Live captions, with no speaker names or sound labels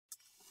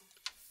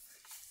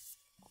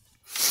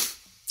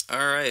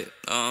Alright,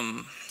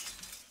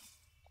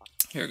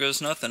 here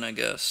goes nothing, I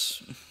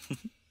guess.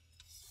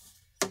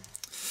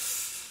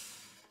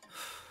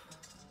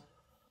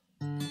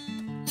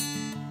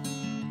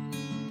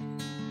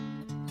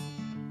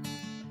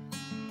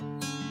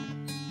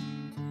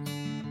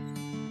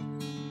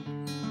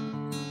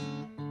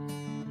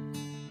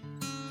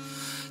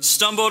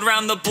 Stumbled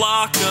round the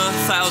block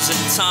 1,000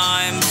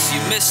 times. You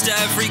missed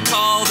every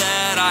call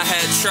that I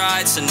had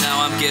tried, so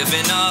now I'm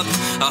giving up.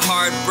 A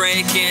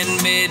heartbreak in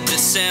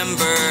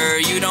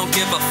mid-December. You don't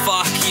give a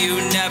fuck, you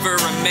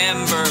never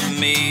remember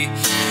me.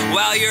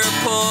 While you're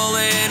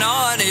pulling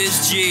on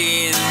his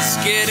jeans,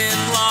 getting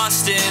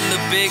lost in the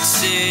big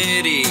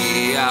city.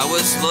 I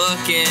was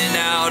looking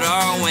out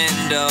our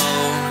window,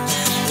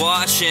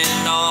 watching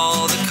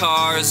all the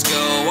cars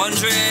go,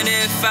 wondering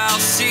if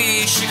I'll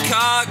see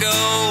Chicago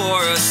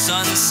or a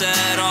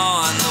sunset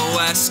on the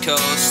West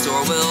Coast,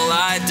 or will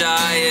I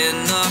die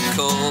in the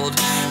cold,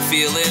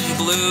 feeling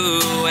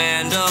blue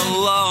and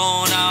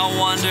alone. I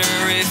wonder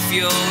if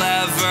you'll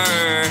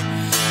ever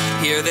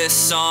hear this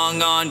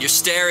song on your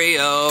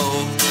stereo.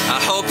 I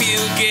hope you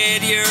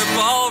get your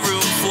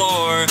ballroom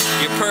floor,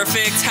 your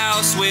perfect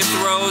house with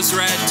rose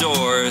red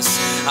doors.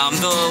 I'm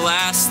the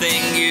last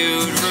thing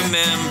you'd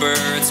remember.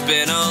 It's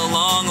been a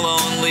long,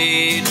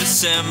 lonely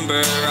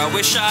December. I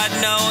wish I'd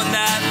known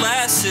that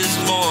less is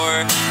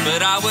more,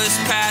 but I was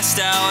passed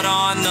out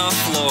on the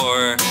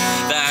floor.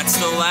 That's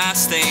the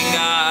last thing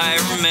I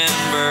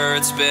remember.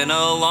 It's been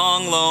a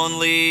long,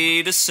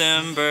 lonely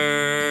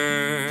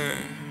December.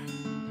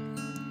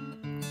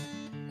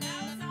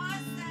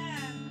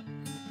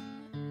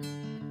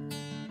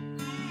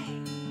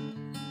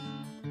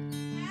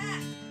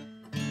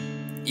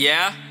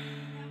 Yeah? That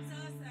was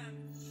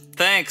awesome.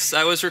 Thanks,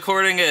 I was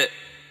recording it.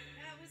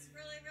 That was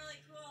really, really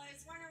cool. I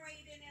was wondering why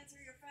you didn't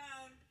answer your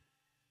phone.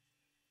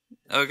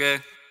 Okay.